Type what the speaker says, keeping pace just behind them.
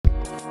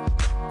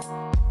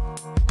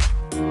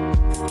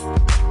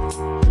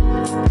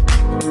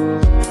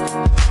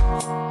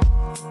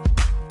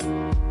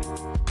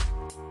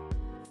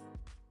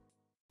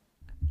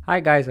Hi,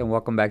 guys, and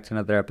welcome back to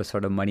another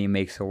episode of Money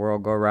Makes the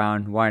World Go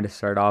Round. Wanted to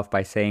start off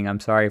by saying I'm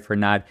sorry for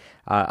not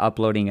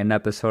uploading an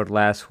episode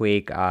last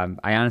week. I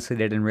honestly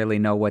didn't really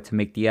know what to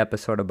make the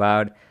episode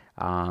about,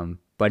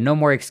 but no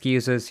more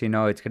excuses.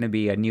 It's going to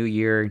be a new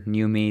year,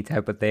 new me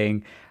type of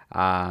thing.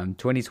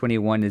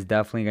 2021 is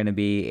definitely going to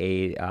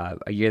be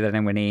a year that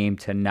I'm going to aim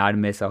to not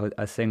miss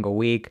a single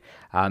week,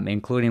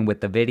 including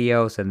with the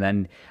videos. And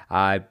then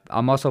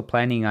I'm also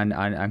planning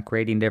on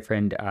creating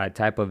different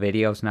type of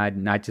videos,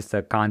 not just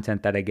the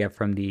content that I get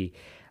from the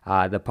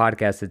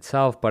podcast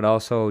itself, but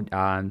also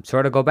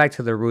sort of go back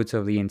to the roots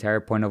of the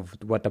entire point of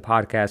what the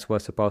podcast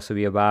was supposed to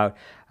be about,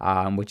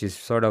 which is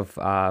sort of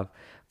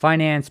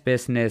finance,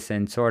 business,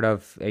 and sort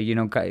of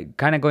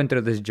kind of going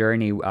through this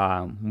journey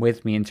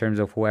with me in terms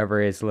of whoever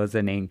is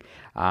listening,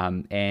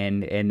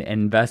 and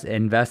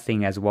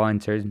investing as well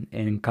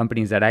in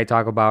companies that I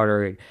talk about,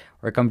 or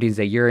companies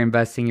that you're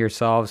investing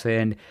yourselves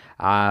in.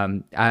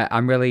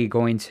 I'm really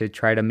going to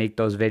try to make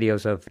those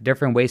videos of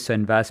different ways to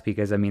invest,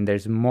 because I mean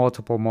there's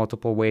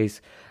multiple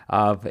ways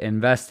of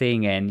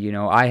investing, and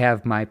I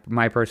have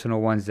my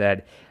personal ones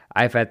that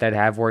I've had that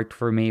have worked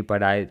for me,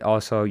 but I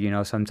also,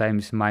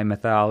 sometimes my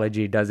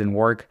methodology doesn't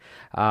work.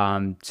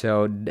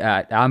 So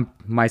I'm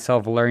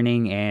myself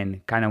learning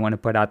and kind of want to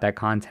put out that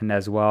content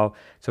as well,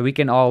 so we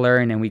can all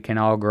learn and we can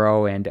all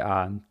grow.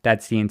 And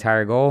that's the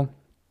entire goal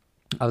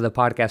of the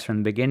podcast from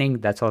the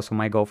beginning. That's also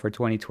my goal for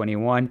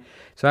 2021.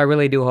 So I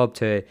really do hope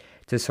to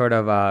sort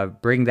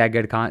of bring that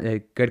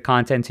good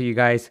content to you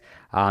guys,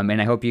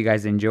 and I hope you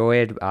guys enjoy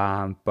it.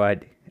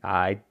 But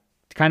I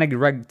kind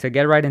of to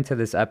get right into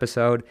this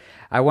episode,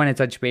 I want to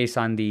touch base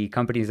on the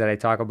companies that I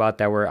talk about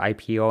that were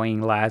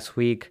IPOing last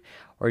week,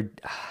 or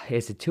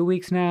is it 2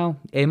 weeks now?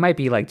 It might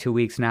be like 2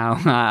 weeks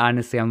now.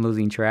 Honestly, I'm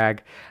losing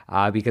track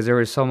because there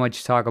was so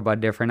much talk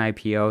about different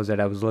IPOs that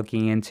I was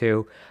looking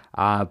into.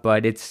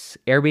 But it's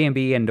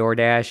Airbnb and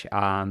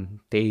DoorDash.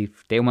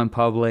 They went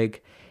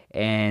public,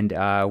 and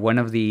one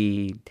of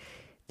the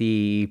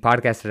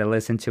podcast that I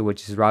listen to,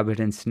 which is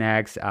Robinhood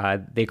Snacks,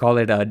 they call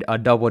it a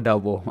double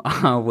double,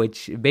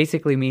 which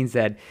basically means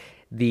that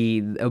the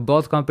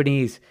both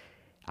companies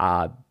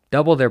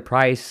double their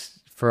price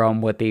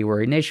from what they were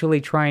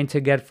initially trying to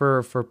get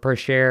for per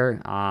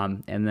share,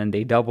 and then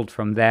they doubled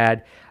from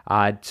that.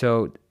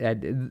 So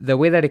the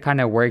way that it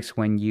kind of works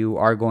when you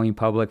are going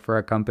public for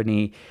a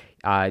company,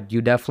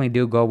 you definitely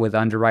do go with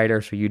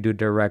underwriters, or you do a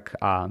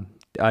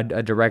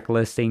direct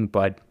listing,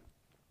 but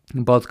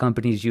both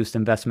companies used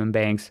investment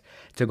banks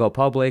to go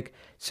public,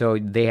 so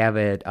they have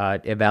an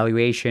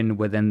evaluation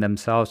within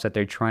themselves that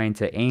they're trying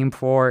to aim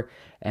for,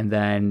 and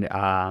then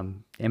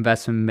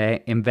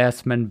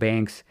investment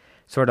banks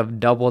sort of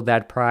doubled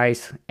that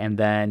price, and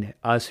then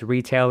us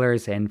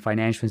retailers and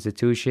financial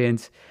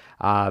institutions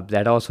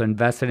that also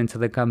invested into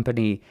the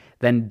company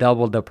then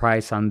doubled the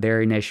price on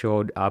their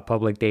initial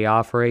public day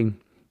offering.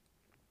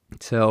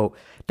 So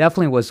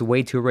definitely was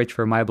way too rich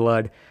for my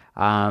blood.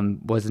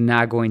 Was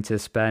not going to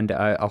spend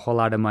a whole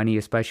lot of money,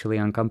 especially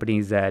on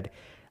companies that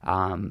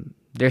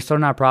they're still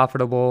not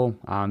profitable.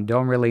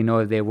 Don't really know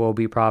if they will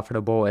be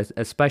profitable,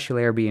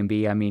 especially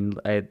Airbnb. I mean,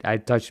 I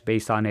touched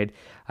base on it,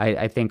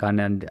 I think, on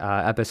an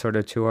episode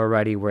or two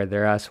already, where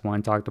their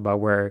S1 talked about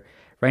where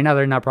right now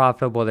they're not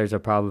profitable. There's a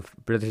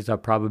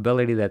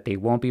probability that they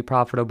won't be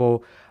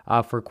profitable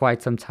for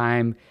quite some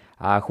time.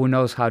 Who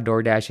knows how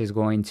DoorDash is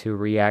going to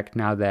react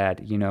now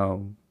that,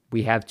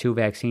 we have 2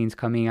 vaccines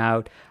coming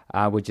out,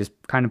 which is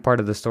kind of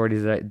part of the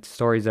stories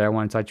that I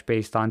want to touch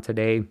base on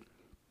today.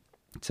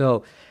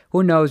 So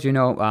who knows, in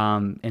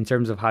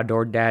terms of how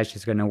DoorDash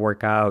is going to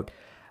work out,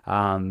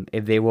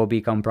 if they will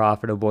become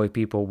profitable, if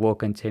people will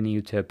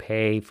continue to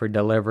pay for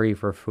delivery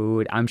for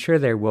food. I'm sure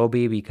there will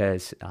be,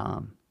 because,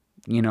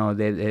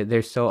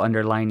 there's still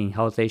underlying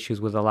health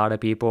issues with a lot of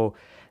people,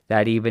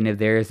 that even if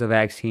there is a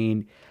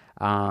vaccine,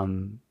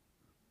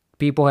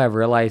 people have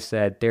realized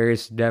that there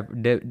is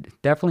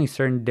definitely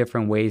certain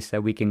different ways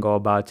that we can go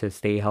about to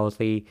stay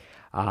healthy,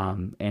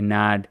 and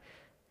not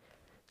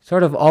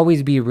sort of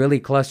always be really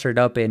clustered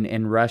up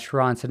in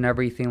restaurants and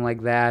everything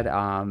like that,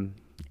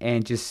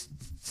 and just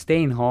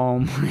staying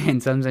home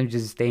and sometimes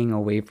just staying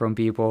away from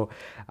people.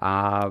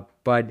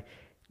 But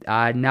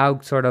now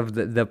sort of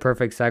the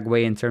perfect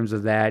segue in terms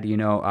of that,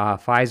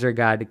 Pfizer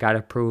got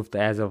approved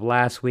as of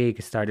last week.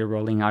 It started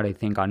rolling out, I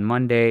think, on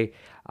Monday.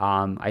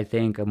 I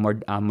think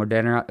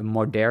Moderna,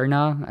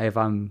 if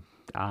I'm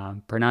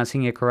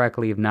pronouncing it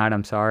correctly. If not,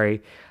 I'm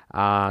sorry.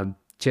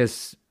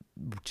 Just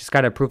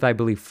got approved, I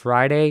believe,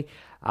 Friday.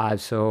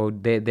 So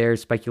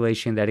there's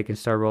speculation that it can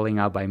start rolling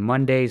out by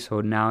Monday.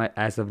 So now,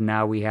 as of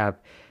now, we have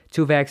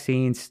 2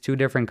 vaccines, 2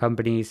 different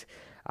companies.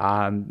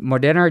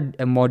 Moderna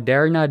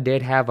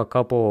did have a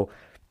couple,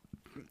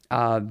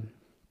 I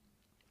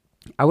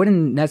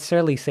wouldn't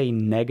necessarily say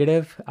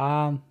negative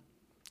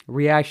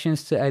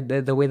reactions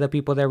to the way the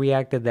people that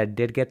reacted that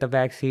did get the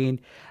vaccine.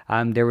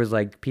 There was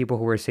like people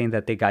who were saying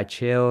that they got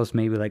chills,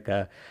 maybe like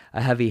a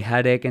heavy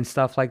headache and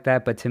stuff like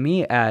that. But to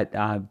me,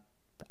 I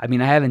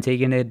mean, I haven't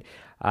taken it,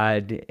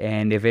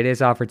 and if it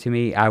is offered to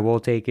me, I will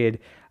take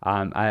it.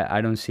 I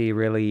don't see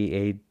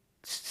really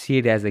see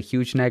it as a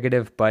huge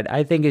negative, but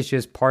I think it's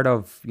just part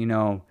of,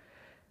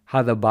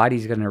 how the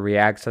body's going to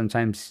react.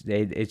 Sometimes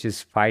it's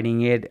just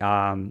fighting it.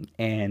 I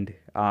mean,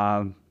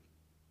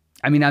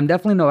 I'm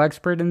definitely no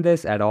expert in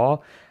this at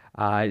all,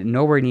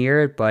 nowhere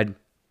near it, but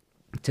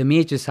to me,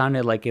 it just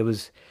sounded like it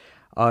was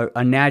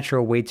a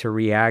natural way to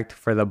react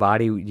for the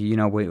body,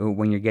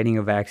 when you're getting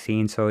a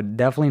vaccine. So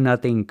definitely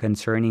nothing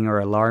concerning or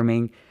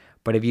alarming.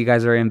 But if you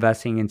guys are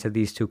investing into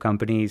these two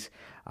companies,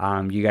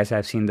 you guys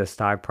have seen the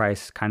stock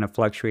price kind of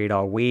fluctuate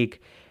all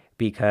week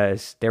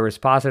because there was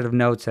positive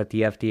notes that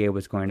the FDA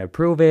was going to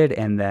approve it,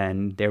 and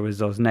then there was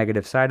those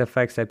negative side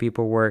effects that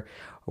people were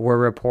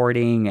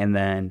reporting, and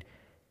then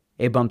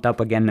it bumped up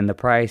again in the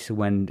price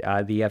when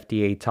the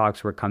FDA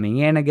talks were coming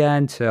in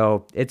again.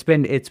 So it's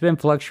been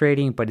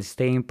fluctuating, but it's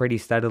staying pretty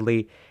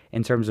steadily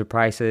in terms of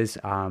prices.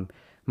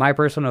 My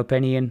personal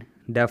opinion,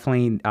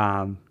 definitely,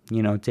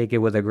 take it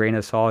with a grain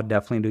of salt.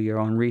 Definitely do your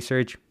own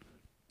research.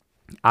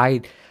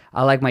 I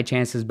like my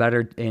chances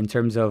better in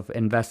terms of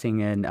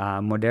investing in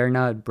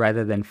Moderna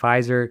rather than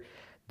Pfizer.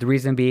 The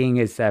reason being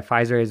is that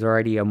Pfizer is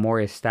already a more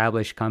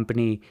established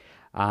company.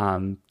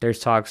 There's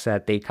talks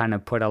that they kind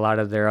of put a lot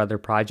of their other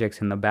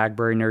projects in the back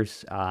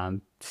burners,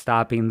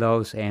 stopping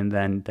those, and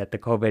then that the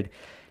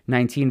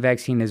COVID-19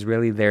 vaccine is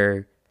really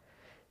their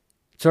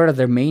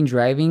main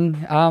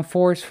driving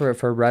force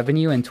for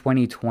revenue in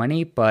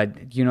 2020.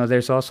 But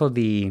there's also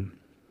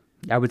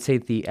I would say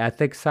the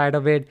ethics side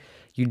of it.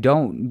 You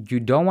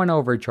don't want to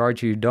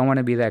overcharge. You don't want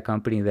to be that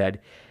company that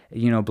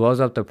blows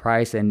up the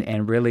price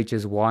and really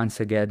just wants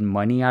to get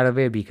money out of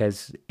it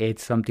because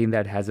it's something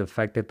that has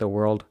affected the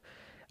world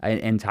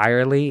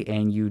entirely,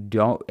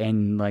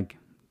 and like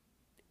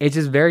it's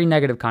just very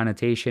negative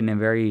connotation and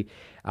very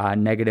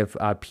negative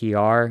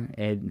PR.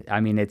 And I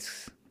mean,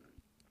 it's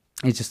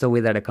just the way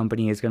that a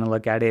company is going to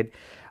look at it.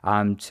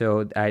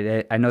 So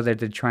I know that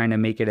they're trying to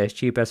make it as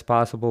cheap as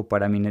possible,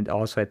 but I mean, it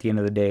also at the end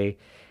of the day,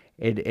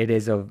 it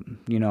is a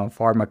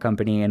pharma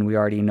company, and we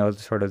already know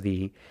sort of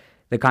the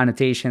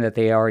connotation that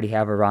they already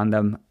have around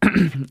them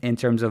in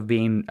terms of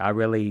being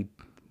really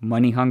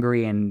money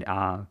hungry and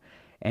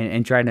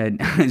trying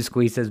to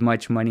squeeze as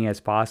much money as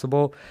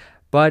possible.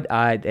 But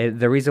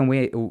the reason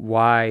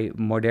why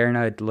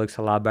Moderna looks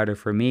a lot better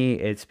for me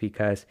is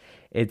because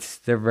it's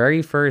the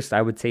very first,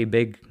 I would say,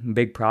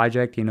 big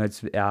project.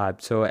 It's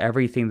so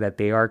everything that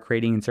they are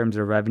creating in terms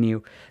of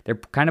revenue, they're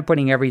kind of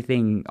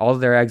putting all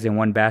their eggs in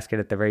one basket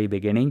at the very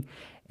beginning,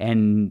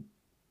 and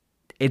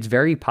it's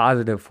very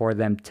positive for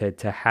them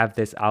to have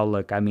this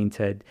outlook. I mean,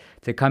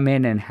 to come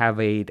in and have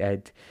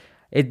it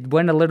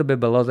went a little bit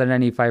below the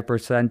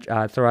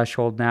 95%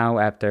 threshold now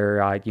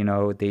after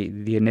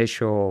the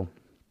initial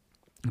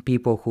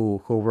people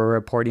who were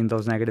reporting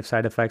those negative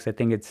side effects. I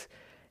think it's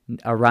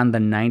around the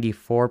 94%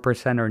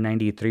 or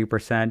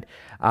 93%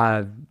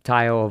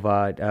 tile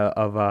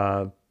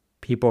of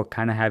people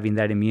kind of having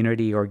that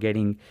immunity or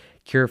getting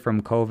cured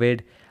from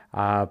COVID.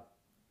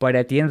 But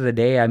at the end of the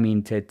day, I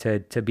mean,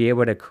 to be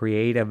able to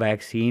create a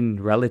vaccine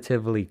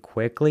relatively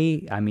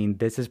quickly, I mean,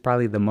 this is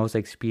probably the most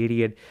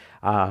expedient,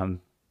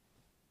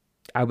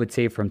 I would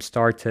say, from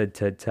start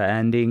to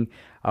ending,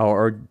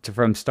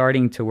 from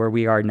starting to where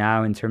we are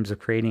now in terms of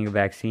creating a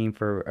vaccine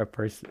for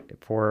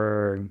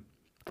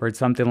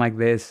something like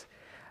this,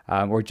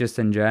 or just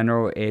in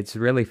general. It's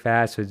really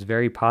fast, so it's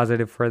very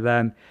positive for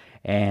them.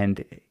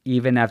 And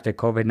even after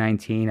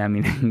COVID-19, I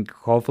mean,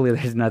 hopefully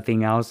there's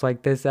nothing else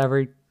like this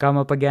ever come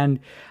up again.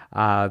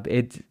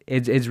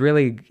 It's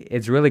really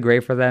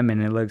great for them,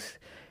 and it looks,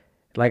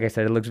 like I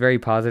said, it looks very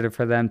positive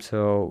for them.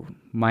 So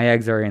my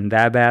eggs are in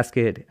that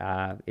basket.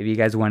 If you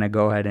guys want to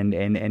go ahead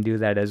and do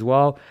that as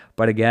well.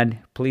 But again,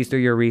 please do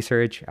your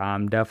research.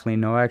 I'm definitely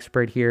no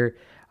expert here.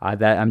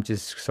 That I'm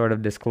just sort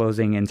of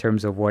disclosing in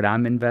terms of what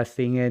I'm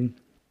investing in.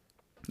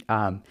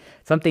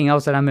 Something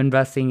else that I'm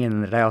investing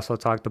in that I also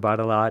talked about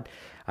a lot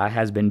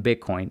has been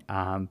Bitcoin.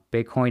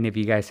 Bitcoin, if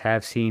you guys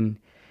have seen,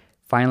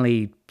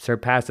 finally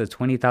surpassed the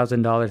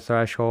 $20,000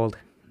 threshold,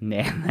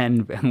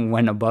 and then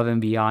went above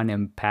and beyond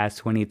and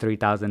past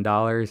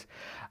 $23,000.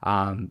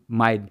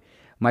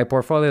 My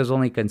portfolio is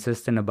only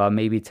consistent about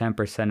maybe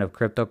 10% of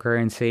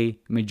cryptocurrency.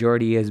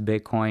 Majority is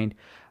Bitcoin.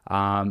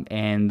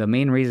 And the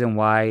main reason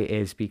why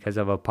is because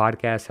of a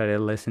podcast that I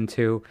listened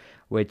to,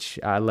 which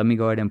let me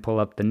go ahead and pull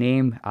up the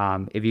name.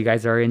 If you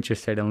guys are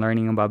interested in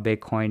learning about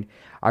Bitcoin,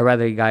 I'd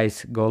rather you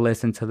guys go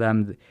listen to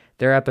them.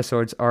 Their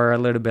episodes are a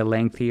little bit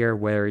lengthier,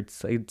 where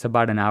it's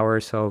about an hour or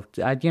so,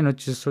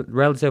 just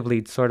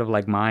relatively sort of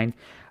like mine.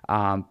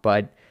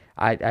 But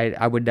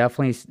I would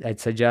definitely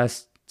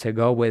suggest to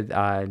go with,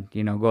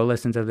 go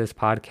listen to this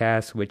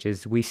podcast, which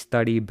is We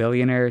Study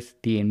Billionaires,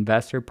 the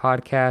Investor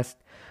Podcast.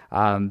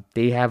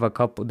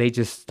 They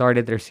just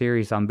started their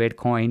series on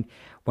Bitcoin.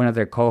 One of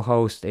their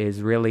co-hosts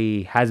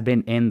has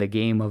been in the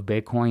game of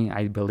Bitcoin,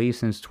 I believe,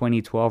 since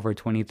 2012 or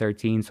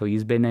 2013. So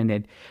he's been in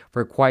it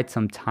for quite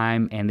some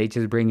time, and they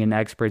just bring in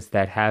experts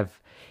that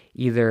have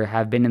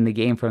been in the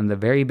game from the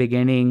very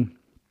beginning,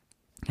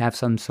 have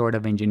some sort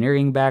of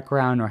engineering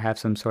background or have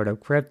some sort of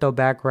crypto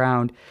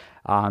background,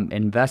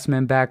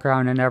 investment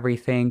background, and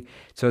everything.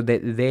 So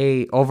that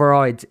they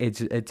overall,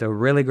 it's a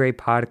really great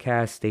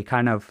podcast. They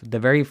kind of the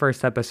very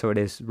first episode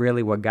is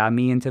really what got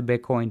me into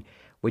Bitcoin,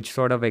 which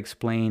sort of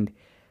explained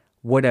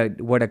what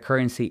a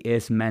currency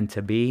is meant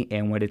to be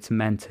and what it's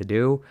meant to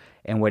do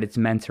and what it's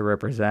meant to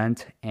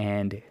represent.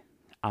 And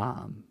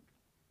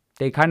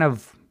they kind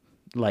of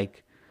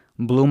like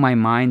blew my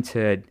mind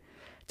to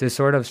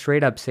sort of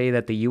straight up say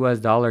that the U.S.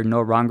 dollar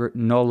no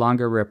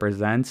longer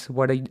represents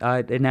what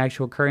an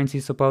actual currency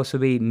is supposed to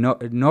be.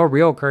 No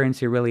real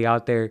currency really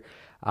out there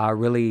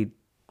really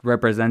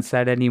represents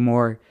that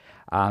anymore.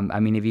 I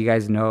mean, if you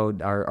guys know,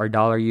 our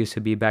dollar used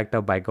to be backed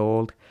up by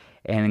gold,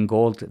 and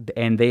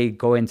they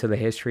go into the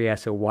history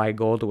as to why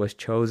gold was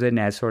chosen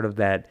as sort of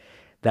that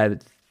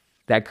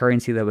that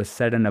currency that was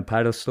set on a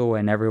pedestal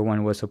and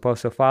everyone was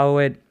supposed to follow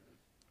it.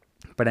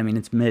 But I mean,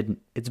 it's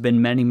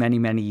been many, many,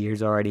 many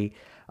years already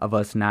of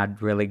us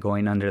not really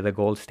going under the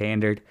gold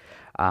standard.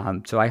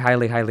 So I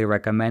highly, highly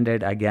recommend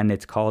it. Again,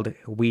 it's called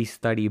We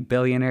Study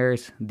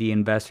Billionaires, the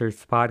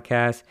Investors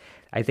Podcast.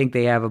 I think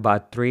they have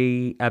about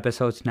 3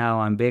 episodes now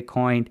on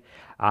Bitcoin.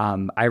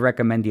 I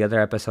recommend the other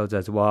episodes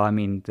as well. I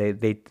mean,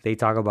 they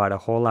talk about a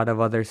whole lot of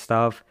other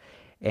stuff,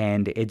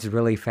 and it's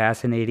really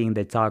fascinating.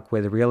 They talk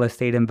with real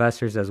estate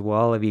investors as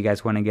well, if you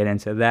guys want to get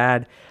into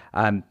that.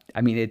 I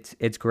mean,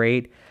 it's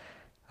great.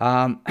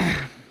 Um,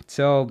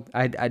 so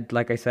I'd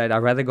like I said, I'd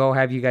rather go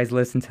have you guys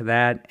listen to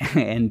that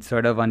and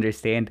sort of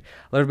understand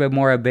a little bit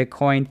more of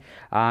Bitcoin,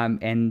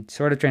 and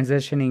sort of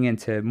transitioning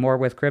into more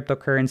with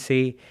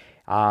cryptocurrency.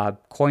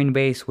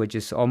 Coinbase, which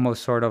is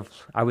almost sort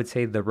of, I would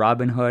say, the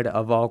Robinhood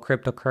of all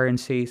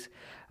cryptocurrencies,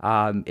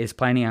 is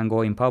planning on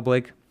going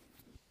public.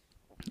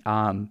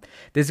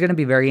 This is going to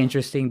be very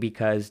interesting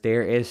because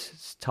there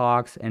is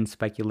talks and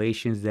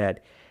speculations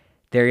that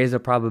there is a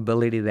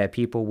probability that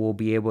people will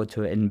be able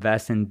to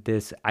invest in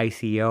this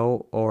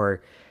ICO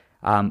or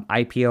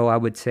IPO, I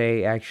would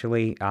say,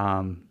 actually,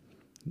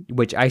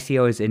 which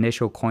ICO is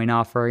initial coin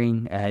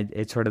offering.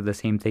 It's sort of the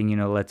same thing,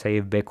 let's say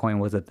if Bitcoin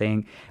was a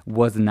thing,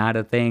 was not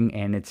a thing,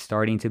 and it's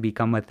starting to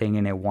become a thing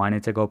and it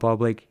wanted to go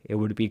public, it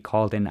would be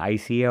called an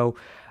ICO.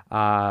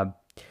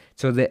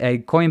 So the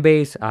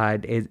Coinbase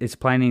is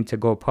planning to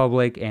go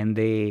public, and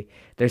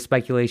there's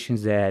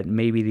speculations that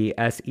maybe the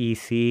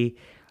SEC,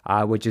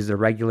 which is the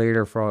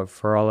regulator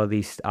for all of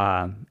these,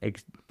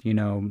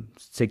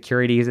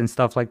 securities and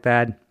stuff like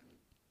that,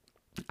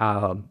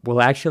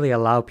 will actually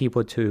allow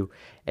people to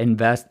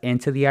invest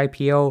into the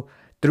IPO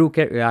through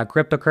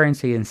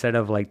cryptocurrency instead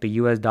of like the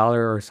US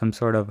dollar or some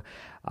sort of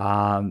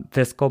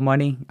fiscal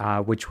money,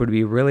 which would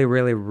be really,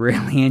 really,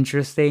 really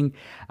interesting.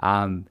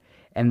 And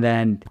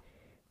then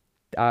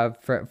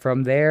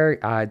from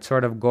there,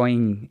 sort of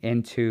going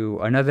into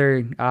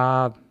another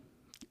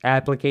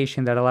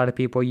application that a lot of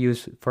people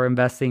use for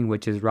investing,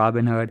 which is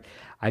Robinhood.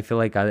 I feel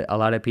like a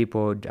lot of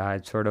people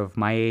sort of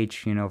my age,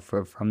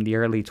 from the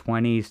early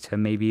 20s to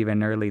maybe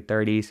even early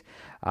 30s,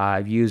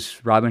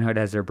 use Robinhood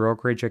as their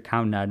brokerage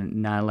account,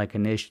 not like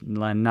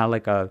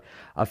a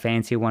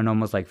fancy one,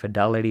 almost like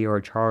Fidelity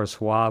or Charles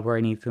Schwab or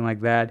anything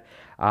like that,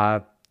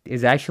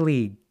 is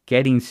actually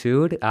getting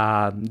sued.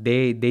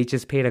 They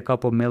just paid a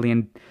couple $1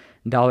 million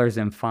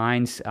in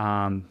fines,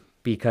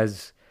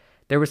 because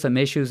there were some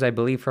issues, I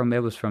believe, it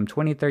was from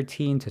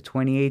 2013 to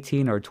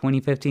 2018 or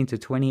 2015 to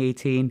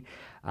 2018.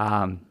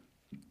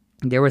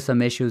 There were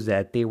some issues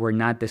that they were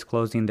not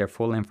disclosing their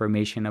full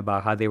information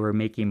about how they were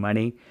making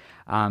money,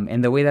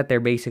 and the way that they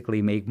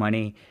basically make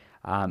money.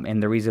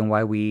 And the reason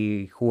why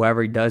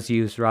whoever does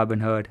use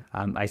Robinhood,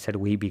 I said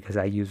we because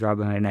I use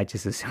Robinhood and I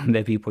just assume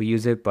that people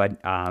use it, but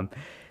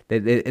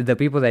the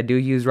people that do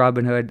use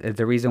Robinhood,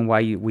 the reason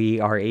why we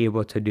are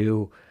able to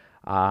do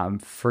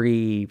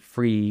free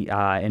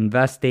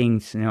investing,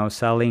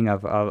 selling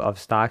of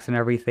stocks and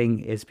everything,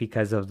 is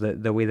because of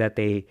the way that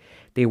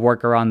they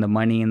work around the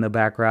money in the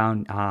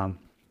background.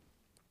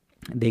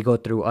 They go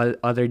through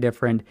other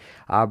different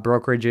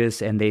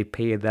brokerages, and they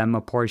pay them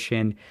a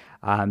portion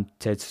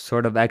to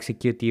sort of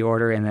execute the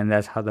order, and then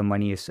that's how the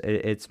money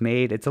it's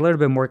made. It's a little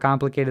bit more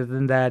complicated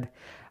than that,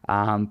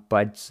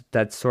 but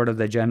that's sort of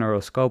the general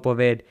scope of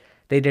it.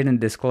 They didn't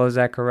disclose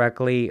that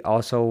correctly.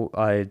 Also,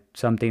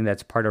 something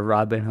that's part of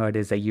Robinhood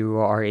is that you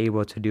are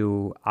able to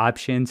do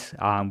options,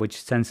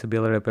 which tends to be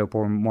a little bit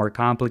more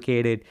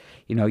complicated.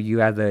 You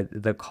have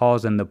the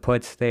calls and the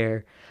puts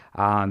there.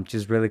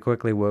 Just really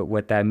quickly,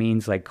 what that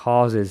means, like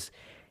calls, is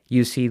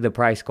you see the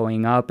price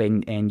going up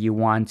and you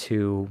want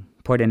to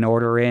put an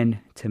order in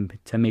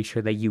to make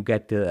sure that you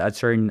get a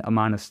certain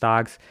amount of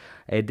stocks.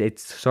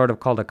 It's sort of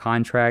called a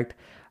contract.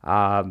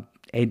 And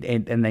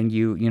then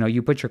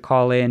you put your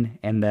call in,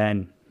 and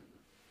then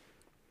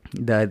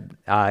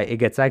it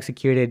gets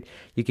executed.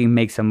 You can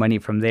make some money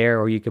from there,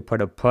 or you could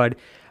put a put.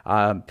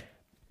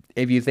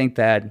 If you think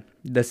that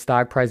the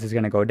stock price is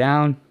going to go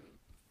down,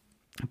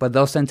 but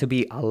those tend to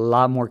be a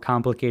lot more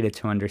complicated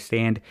to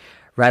understand,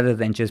 rather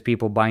than just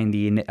people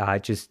buying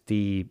just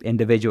the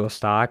individual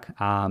stock.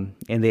 And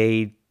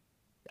there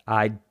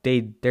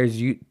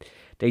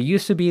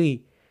used to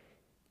be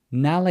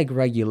not like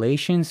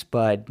regulations,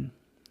 but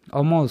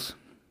almost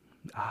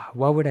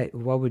what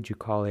would you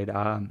call it?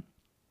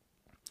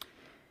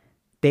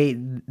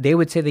 They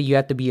would say that you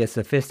have to be a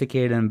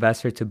sophisticated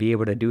investor to be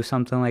able to do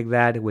something like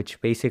that,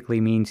 which basically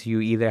means you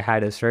either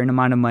had a certain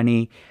amount of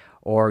money,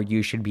 or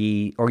you should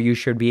be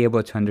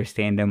able to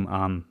understand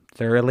them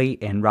thoroughly.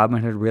 And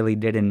Robinhood really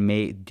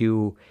didn't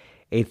do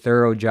a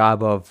thorough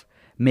job of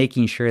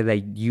making sure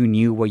that you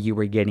knew what you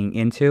were getting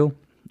into.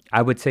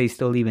 I would say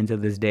still even to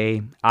this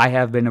day, I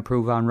have been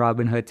approved on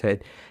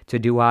Robinhood to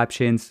do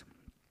options.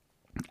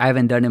 I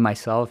haven't done it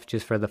myself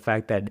just for the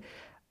fact that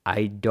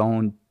I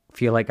don't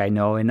feel like I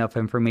know enough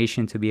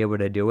information to be able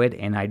to do it,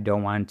 and I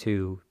don't want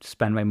to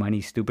spend my money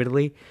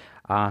stupidly.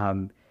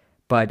 Um,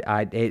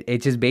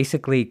 it just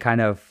basically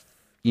kind of,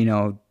 you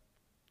know,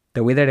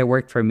 the way that it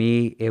worked for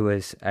me, it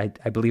was, I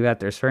believe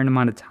after a certain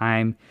amount of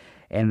time,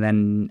 and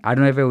then I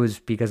don't know if it was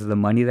because of the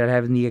money that I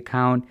have in the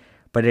account,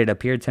 but it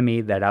appeared to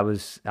me that I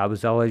was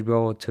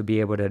eligible to be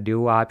able to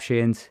do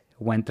options.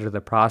 Went through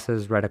the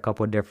process, read a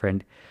couple of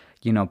different,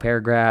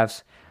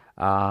 paragraphs,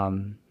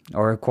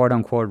 or quote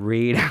unquote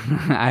read.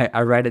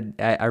 I read it.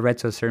 I read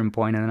to a certain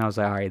point, and then I was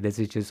like, all right, this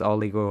is just all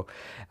legal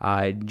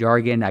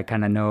jargon. I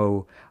kind of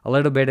know a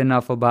little bit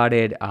enough about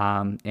it,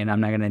 and I'm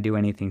not gonna do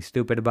anything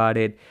stupid about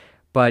it.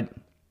 But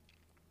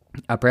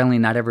apparently,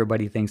 not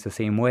everybody thinks the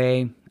same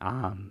way.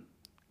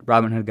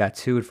 Robinhood got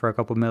sued for a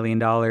couple $1 million.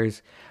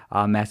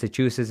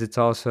 Massachusetts, it's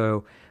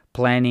also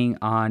planning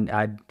on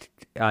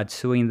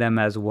suing them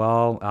as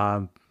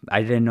well.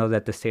 I didn't know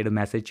that the state of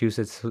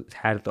Massachusetts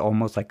had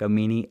almost like a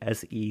mini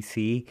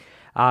SEC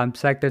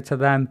sector to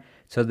them.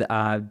 So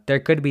there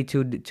could be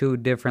two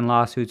different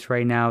lawsuits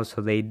right now.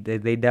 So they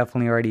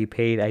definitely already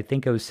paid. I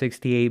think it was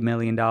 $68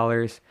 million,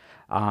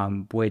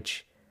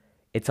 which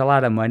it's a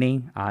lot of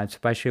money,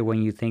 especially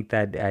when you think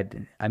that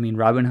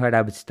Robinhood,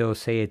 I would still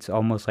say it's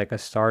almost like a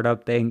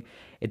startup thing.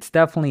 It's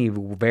definitely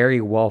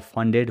very well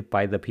funded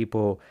by the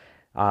people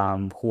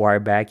who are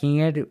backing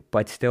it,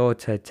 but still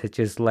to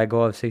just let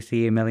go of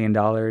 $68 million,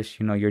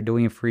 you're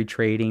doing free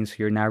trading, so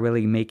you're not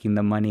really making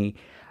the money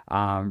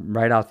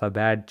right off the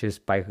bat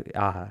just by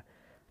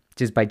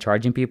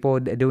charging people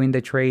doing the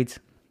trades.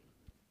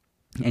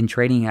 And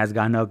trading has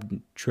gone up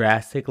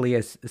drastically,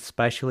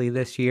 especially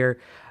this year.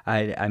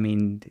 I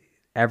mean,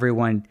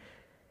 everyone,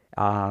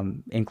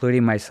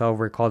 including myself,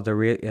 we're called the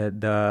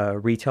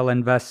retail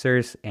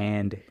investors,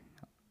 and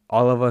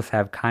all of us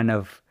have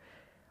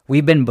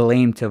we've been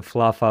blamed to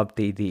fluff up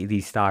the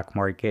stock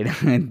market,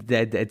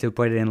 to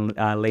put it in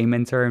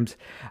layman terms.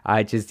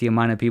 Just the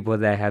amount of people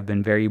that have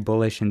been very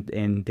bullish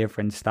in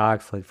different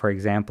stocks, like for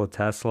example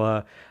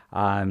Tesla,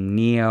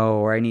 Neo,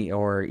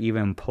 or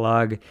even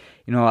Plug.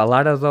 A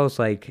lot of those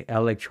like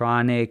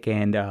electronic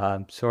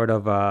and sort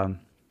of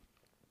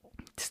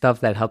stuff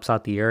that helps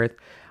out the earth.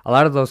 A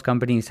lot of those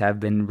companies have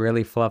been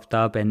really fluffed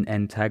up,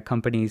 and tech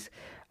companies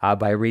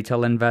by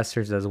retail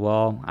investors as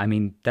well. I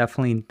mean,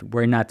 definitely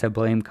we're not to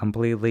blame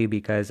completely,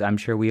 because I'm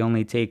sure we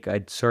only take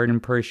a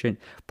certain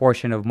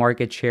portion of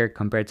market share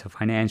compared to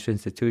financial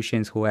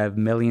institutions who have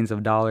millions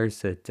of dollars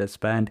to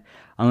spend.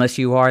 Unless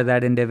you are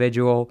that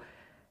individual,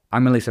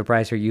 I'm really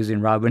surprised you're using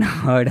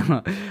Robinhood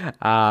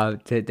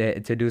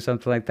to do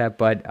something like that.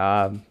 But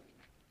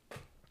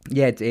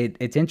yeah,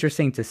 it's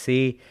interesting to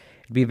see.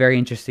 It'd be very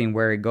interesting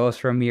where it goes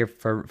from here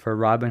for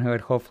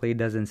Robinhood. Hopefully, it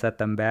doesn't set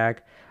them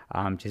back.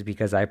 Just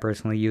because I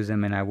personally use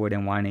them, and I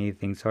wouldn't want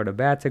anything sort of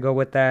bad to go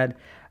with that.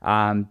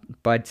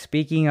 But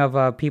speaking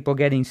of people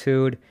getting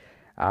sued,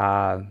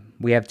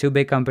 we have two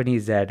big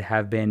companies that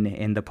have been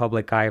in the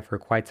public eye for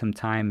quite some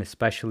time,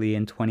 especially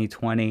in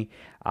 2020,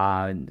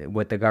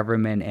 with the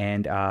government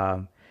and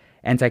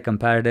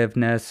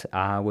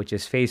anti-competitiveness, which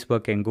is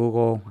Facebook and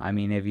Google. I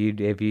mean, if you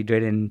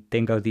didn't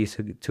think of these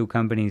two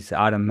companies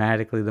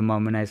automatically the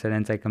moment I said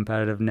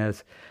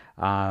anti-competitiveness,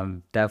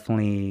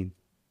 definitely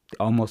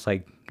almost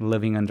like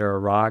living under a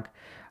rock.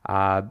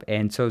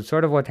 And so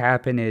sort of what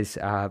happened is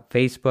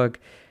Facebook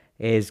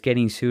is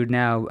getting sued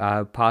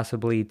now,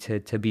 possibly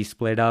to be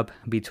split up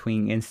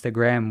between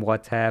Instagram,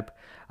 WhatsApp,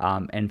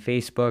 and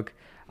Facebook.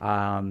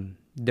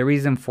 The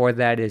reason for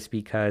that is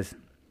because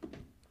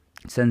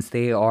since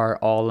they are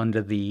all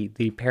under the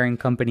parent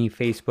company,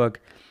 Facebook,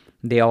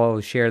 they all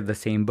share the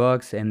same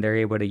books, and they're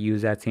able to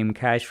use that same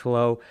cash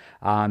flow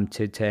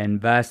to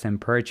invest and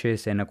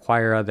purchase and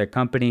acquire other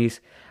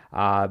companies.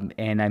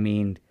 And I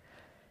mean,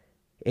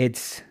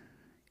 it's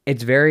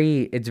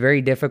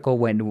very difficult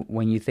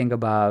when you think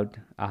about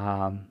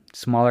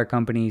smaller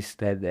companies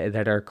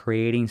that are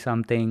creating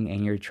something,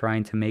 and you're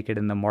trying to make it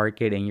in the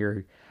market, and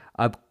you're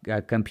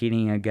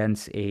competing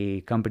against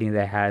a company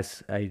that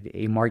has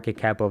a market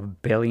cap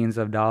of billions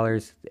of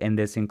dollars, and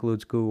this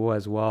includes Google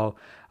as well,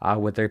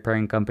 with their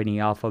parent company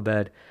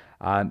Alphabet.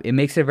 It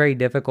makes it very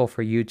difficult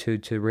for you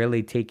to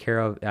really take care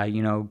of,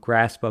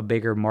 grasp a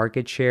bigger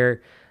market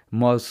share.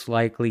 Most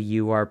likely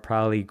you are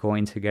probably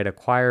going to get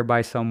acquired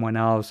by someone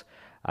else,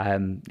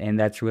 and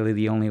that's really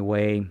the only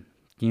way,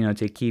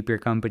 to keep your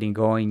company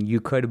going. You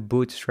could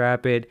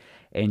bootstrap it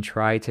and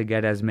try to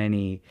get as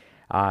many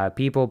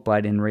people.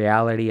 But in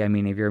reality, I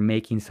mean, if you're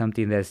making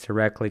something that's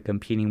directly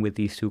competing with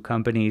these two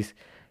companies,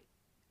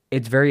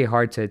 it's very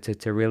hard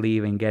to really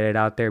even get it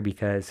out there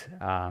because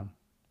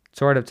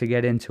sort of to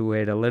get into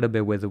it a little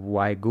bit with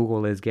why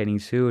Google is getting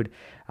sued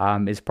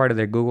is part of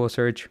their Google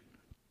search.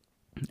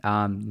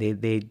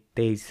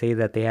 They say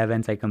that they have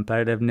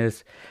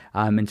anti-competitiveness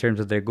in terms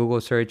of their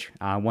Google search.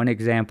 One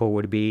example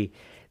would be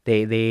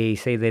they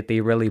say that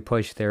they really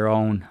push their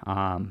own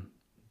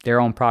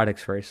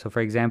products first. So, for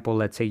example,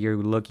 let's say you're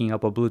looking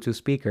up a Bluetooth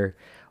speaker.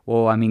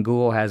 Well, I mean,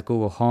 Google has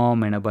Google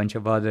Home and a bunch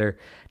of other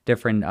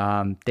different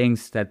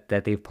things that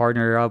they've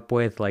partnered up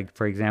with, like,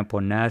 for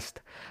example,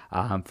 Nest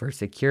for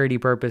security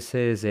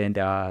purposes and,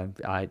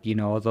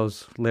 all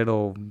those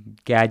little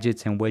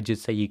gadgets and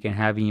widgets that you can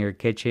have in your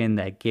kitchen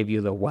that give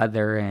you the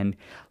weather and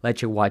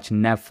let you watch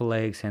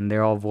Netflix, and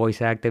they're all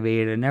voice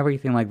activated and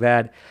everything like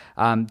that.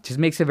 Just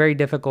makes it very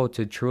difficult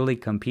to truly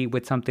compete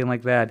with something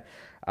like that.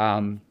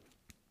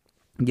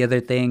 The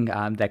other thing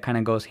that kind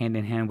of goes hand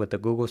in hand with the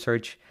Google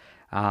search,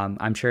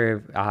 I'm sure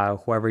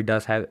if, whoever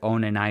does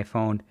own an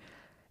iPhone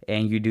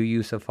and you do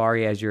use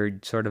Safari as your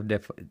sort of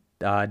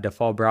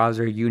default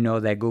browser, you know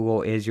that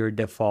Google is your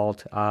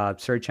default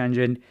search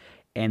engine,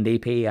 and they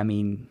pay, I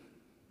mean,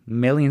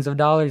 millions of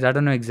dollars. I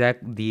don't know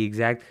the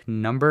exact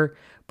number,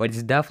 but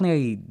it's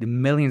definitely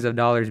millions of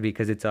dollars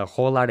because it's a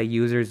whole lot of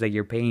users that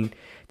you're paying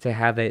to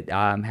have it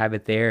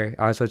there.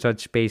 I also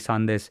touched base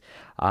on this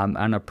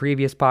on a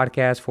previous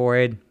podcast for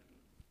it,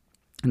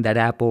 that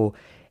Apple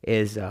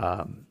is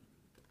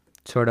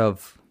sort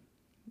of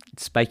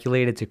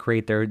speculated to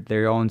create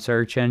their own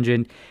search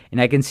engine,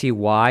 and I can see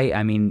why.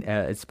 I mean,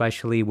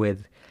 especially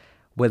with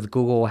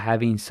Google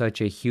having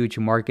such a huge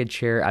market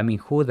share. I mean,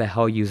 who the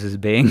hell uses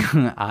Bing?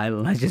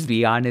 Let's just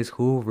be honest.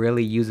 Who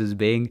really uses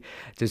Bing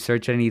to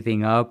search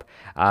anything up?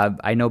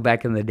 I know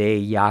back in the day,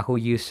 Yahoo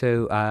used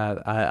to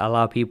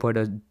allow people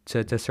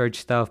to search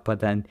stuff, but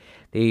then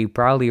they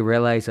probably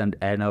realized at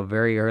a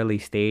very early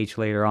stage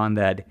later on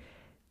that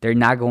they're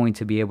not going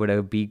to be able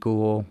to beat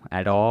Google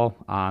at all.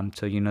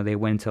 So, they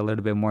went into a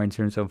little bit more in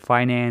terms of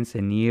finance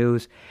and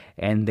news,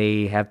 and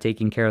they have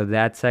taken care of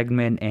that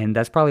segment. And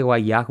that's probably why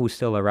Yahoo's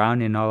still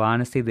around, in all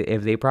honesty.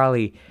 If they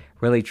probably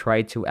really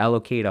tried to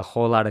allocate a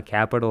whole lot of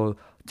capital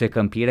to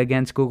compete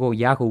against Google,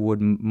 Yahoo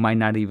might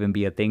not even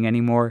be a thing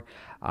anymore.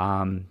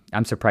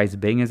 I'm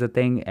surprised Bing is a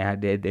thing,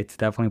 and it's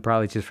definitely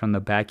probably just from the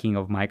backing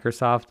of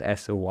Microsoft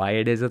as to why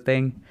it is a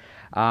thing.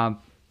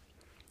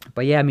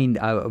 But yeah, I mean,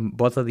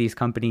 both of these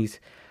companies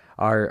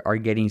are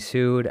getting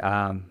sued.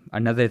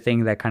 Another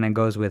thing that kind of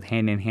goes with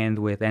hand in hand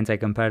with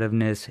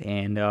anti-competitiveness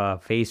and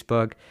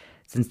Facebook,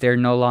 since they're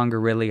no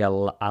longer really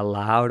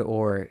allowed,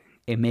 or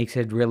it makes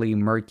it really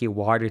murky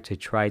water to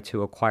try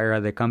to acquire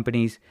other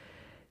companies,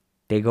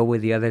 they go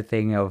with the other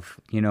thing of,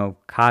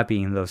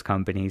 copying those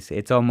companies.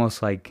 It's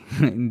almost like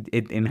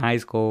in high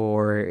school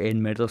or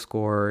in middle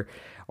school,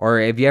 or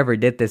if you ever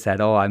did this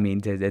at all, I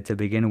mean, to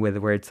begin with,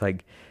 where it's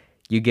like,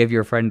 you give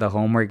your friend the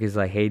homework, is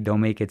like, hey,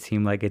 don't make it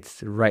seem like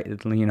it's right,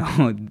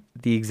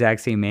 the exact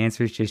same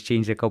answers, just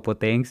change a couple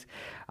things.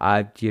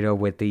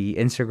 With the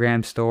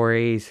Instagram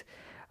stories,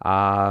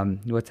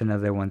 what's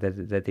another one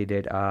that they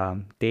did?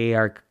 They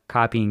are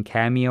copying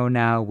Cameo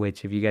now,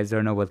 which, if you guys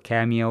don't know what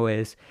Cameo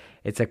is,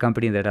 it's a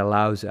company that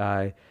allows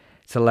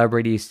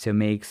celebrities to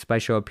make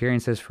special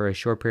appearances for a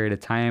short period of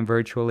time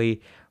virtually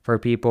for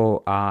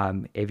people.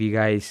 If you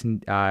guys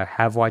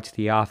have watched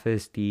The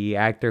Office, the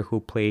actor who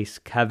plays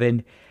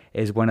Kevin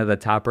is one of the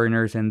top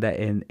earners in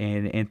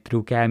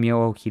through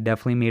Cameo. He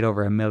definitely made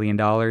over $1 million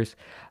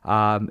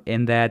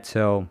in that.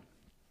 So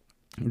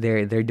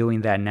they're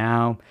doing that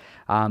now.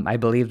 I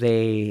believe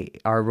they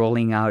are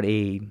rolling out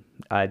a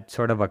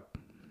sort of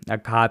a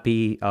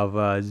copy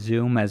of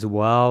Zoom as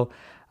well,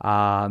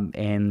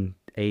 and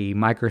a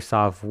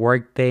Microsoft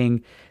Work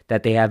thing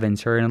that they have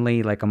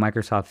internally, like a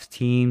Microsoft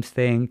Teams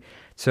thing.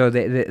 So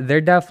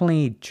they're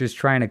definitely just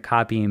trying to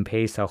copy and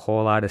paste a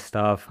whole lot of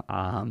stuff,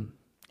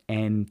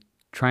 and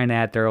trying to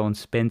add their own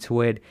spin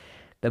to it.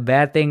 The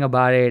bad thing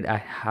about it,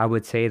 I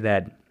would say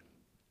that,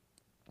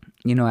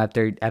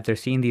 after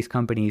seeing these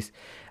companies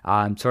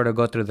sort of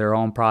go through their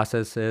own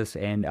processes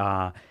and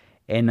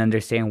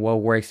understand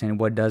what works and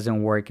what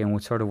doesn't work and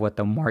what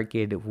the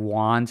market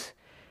wants,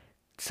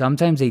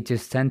 sometimes they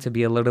just tend to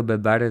be a little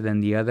bit better than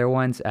the other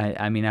ones.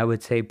 I mean, I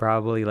would say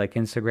probably like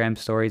Instagram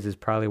stories is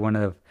probably one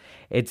of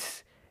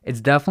it's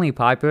definitely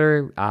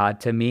popular.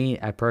 To me,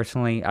 I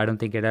don't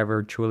think it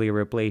ever truly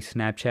replaced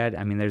Snapchat.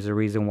 I mean, there's a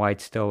reason why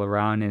it's still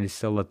around and it's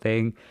still a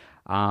thing.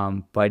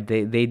 But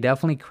they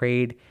definitely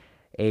create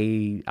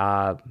a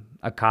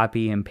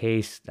copy and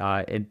paste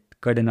a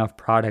good enough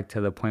product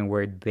to the point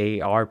where they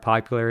are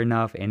popular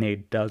enough and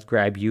it does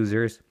grab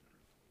users.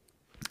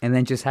 And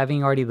then just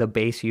having already the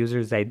base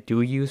users that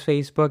do use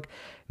Facebook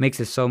makes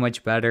it so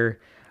much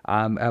better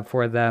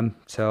for them.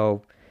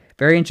 So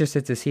very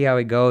interested to see how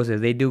it goes.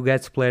 If they do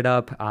get split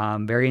up,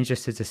 very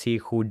interested to see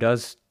who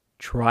does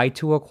try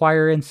to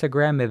acquire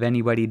Instagram, if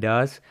anybody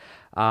does,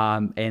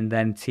 and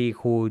then see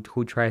who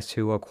tries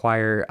to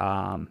acquire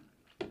a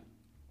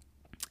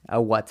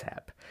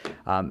WhatsApp.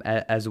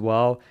 as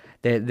well.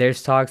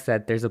 There's talks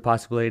that there's a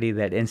possibility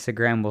that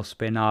Instagram will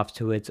spin off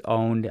to its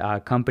own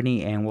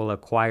company and will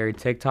acquire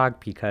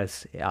TikTok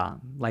because,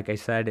 like I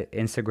said,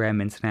 Instagram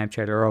and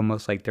Snapchat are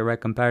almost like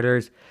direct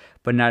competitors,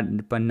 but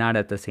not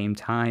at the same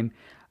time.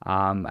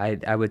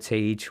 I would say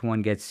each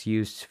one gets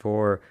used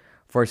for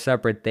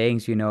separate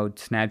things.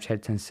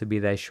 Snapchat tends to be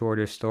that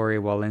shorter story,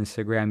 while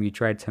Instagram you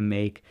try to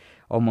make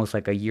almost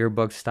like a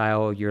yearbook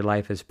style. Your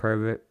life is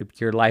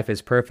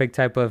perfect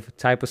type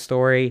of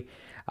story.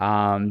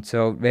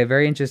 So we're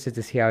very interested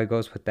to see how it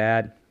goes with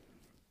that.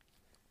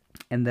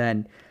 And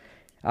then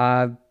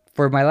uh,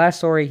 for my last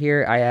story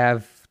here, I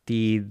have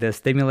the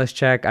stimulus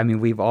check. I mean,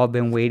 we've all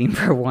been waiting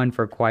for one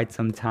for quite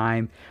some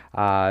time.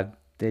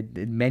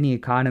 Many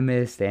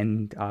economists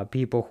and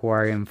people who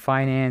are in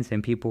finance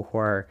and people who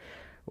are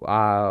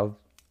uh,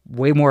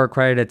 way more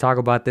accredited to talk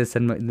about this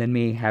than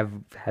me have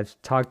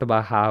talked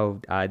about how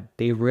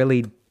they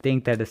really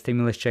think that the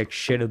stimulus check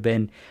should have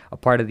been a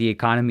part of the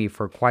economy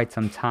for quite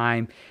some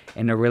time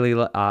and a really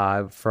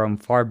from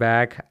far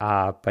back.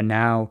 But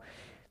now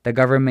the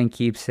government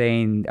keeps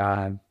saying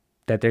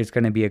that there's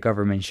going to be a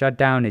government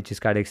shutdown. It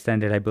just got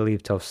extended, I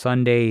believe, till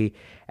Sunday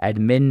at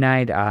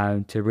midnight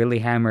to really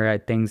hammer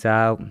things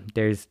out.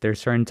 There's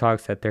certain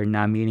talks that they're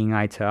not meeting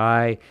eye to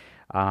eye.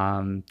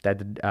 That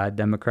the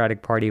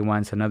Democratic Party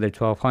wants another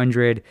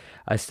 1,200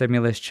 a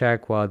stimulus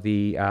check, while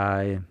the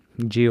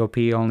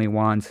GOP only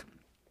wants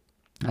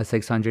a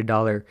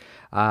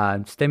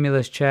 $600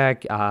 stimulus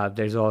check.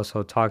 There's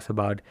also talks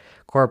about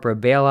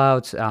corporate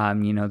bailouts.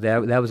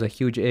 That was a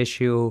huge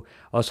issue.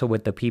 Also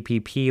with the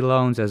PPP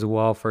loans as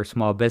well for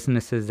small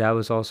businesses, that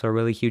was also a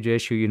really huge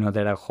issue.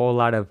 That a whole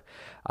lot of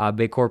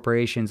big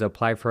corporations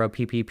apply for a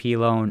PPP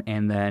loan,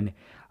 and then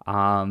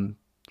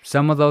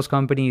some of those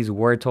companies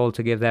were told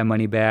to give that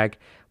money back,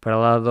 but a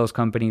lot of those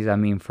companies, I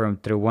mean,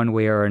 through one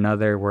way or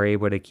another, were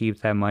able to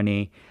keep that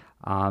money.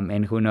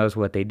 And who knows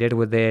what they did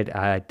with it.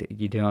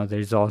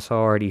 There's also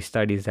already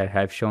studies that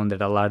have shown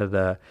that a lot of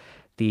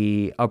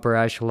the upper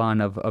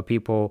echelon of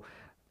people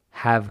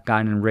have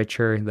gotten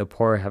richer, the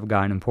poor have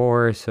gotten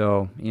poorer.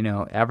 So,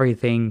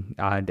 everything,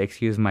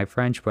 excuse my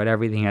French, but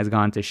everything has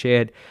gone to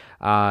shit.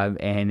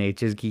 And it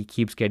just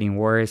keeps getting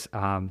worse.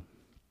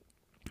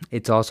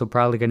 It's also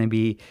probably going to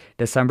be,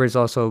 December is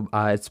also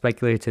it's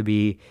speculated to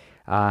be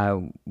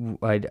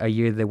a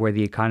year where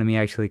the economy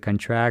actually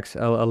contracts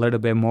a little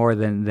bit more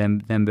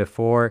than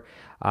before.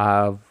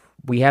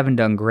 We haven't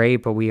done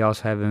great, but we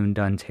also haven't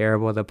done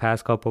terrible the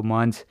past couple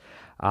months.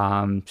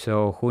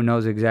 So who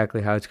knows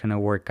exactly how it's going to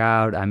work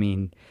out. I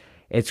mean,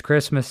 it's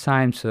Christmas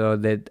time, so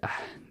that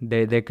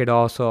there could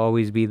also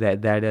always be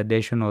that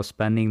additional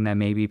spending that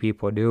maybe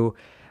people do.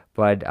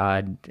 But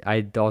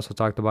I also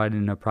talked about it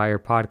in a prior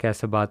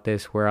podcast about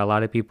this, where a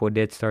lot of people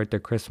did start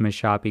their Christmas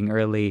shopping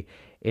early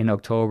in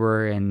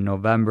October and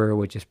November,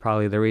 which is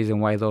probably the reason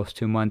why those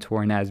 2 months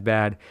weren't as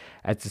bad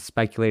as it's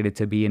speculated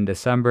to be in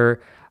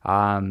December.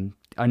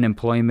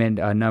 Unemployment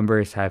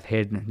numbers have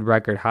hit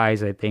record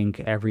highs, I think,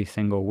 every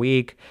single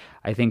week.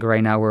 I think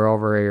right now we're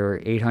over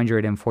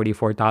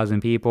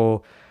 844,000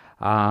 people.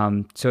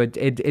 So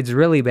it's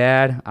really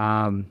bad.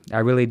 I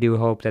really do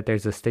hope that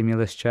there's a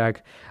stimulus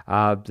check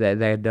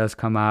that does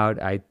come out.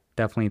 I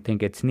definitely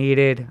think it's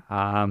needed.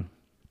 But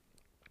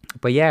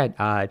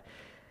yeah,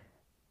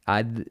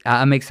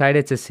 I'm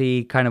excited to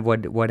see kind of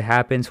what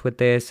happens with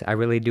this. I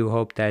really do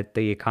hope that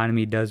the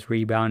economy does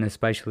rebound,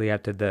 especially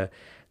after the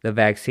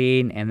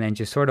vaccine. And then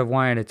just sort of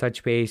wanted to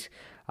touch base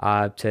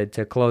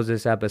to close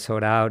this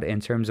episode out in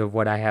terms of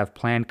what I have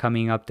planned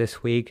coming up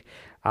this week.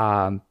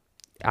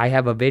 I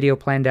have a video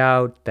planned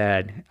out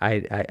that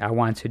I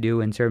want to do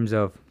in terms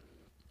of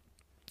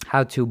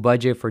how to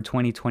budget for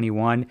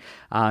 2021.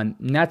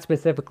 Not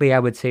specifically, I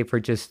would say, for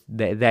just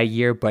that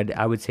year, but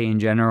I would say in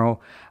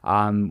general,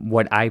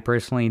 what I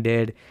personally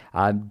did.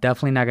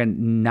 Definitely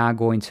not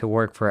going to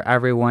work for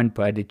everyone,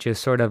 but it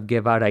just sort of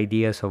give out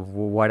ideas of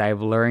what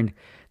I've learned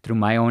through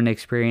my own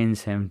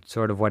experience and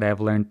sort of what I've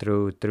learned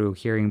through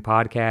hearing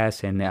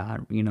podcasts and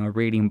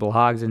reading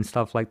blogs and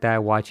stuff like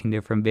that, watching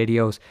different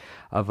videos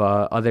of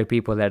other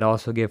people that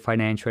also give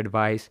financial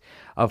advice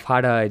of how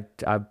to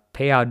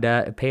pay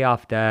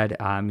off debt,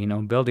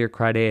 build your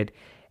credit,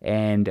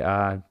 and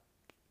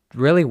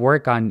really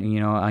work on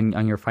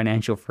on your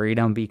financial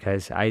freedom,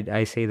 because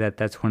I say that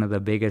that's one of the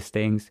biggest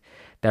things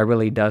that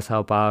really does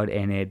help out,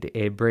 and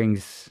it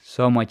brings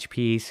so much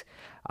peace.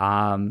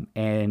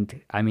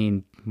 And I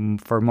mean,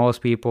 for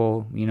most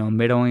people,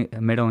 middle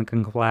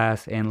income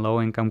class and low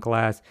income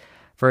class,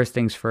 first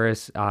things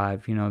first,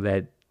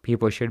 that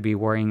people should be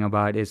worrying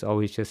about is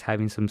always just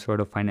having some sort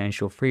of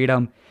financial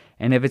freedom.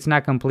 And if it's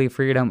not complete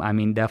freedom, I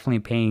mean, definitely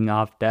paying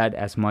off debt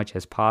as much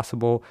as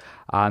possible.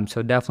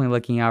 So definitely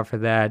looking out for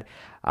that.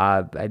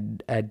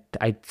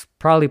 I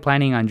probably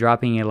planning on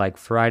dropping it like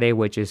Friday,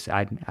 which is,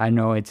 I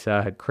know it's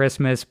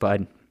Christmas,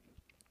 but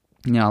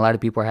a lot of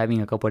people are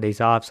having a couple of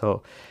days off,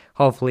 so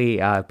hopefully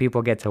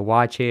people get to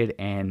watch it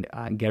and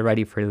get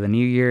ready for the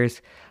New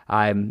Year's.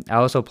 I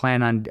also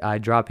plan on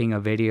dropping a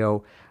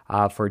video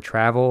for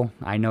travel.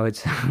 I know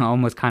it's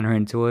almost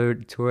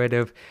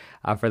counterintuitive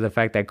for the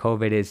fact that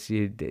COVID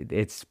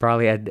it's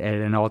probably at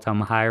an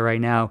all-time high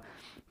right now.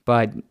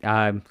 But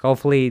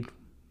hopefully,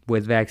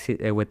 with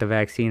the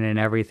vaccine and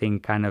everything,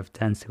 kind of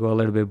tends to go a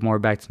little bit more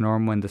back to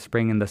normal in the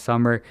spring and the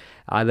summer.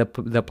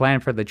 The plan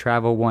for the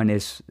travel one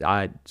is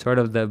sort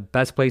of the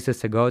best places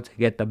to go to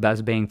get the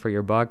best bang for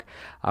your buck,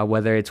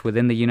 whether it's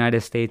within the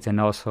United States and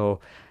also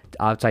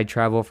outside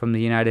travel from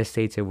the United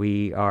States if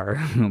we are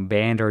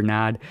banned or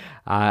not.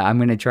 I'm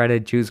going to try to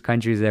choose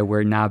countries that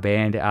we're not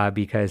banned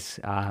because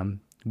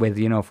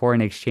with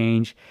foreign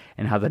exchange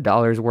and how the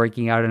dollar's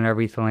working out and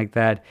everything like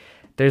that,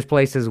 there's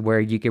places where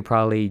you could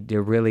probably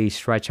really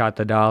stretch out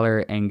the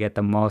dollar and get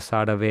the most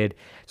out of it.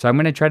 So I'm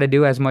going to try to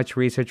do as much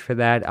research for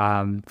that.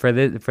 For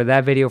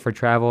that video for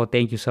travel,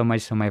 thank you so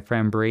much to my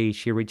friend Bree.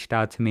 She reached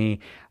out to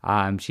me.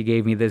 She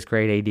gave me this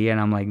great idea,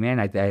 and I'm like, man,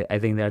 I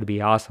think that'd be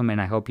awesome, and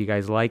I hope you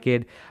guys like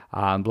it.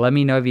 Let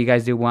me know if you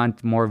guys do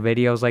want more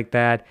videos like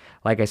that.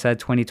 Like I said,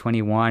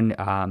 2021,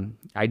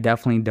 I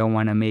definitely don't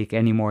want to make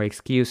any more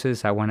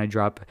excuses. I want to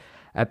drop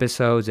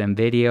episodes and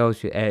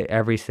videos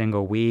every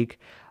single week.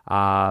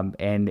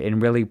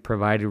 And really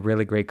provided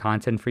really great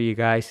content for you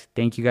guys.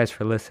 Thank you guys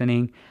for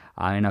listening,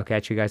 and I'll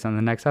catch you guys on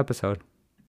the next episode.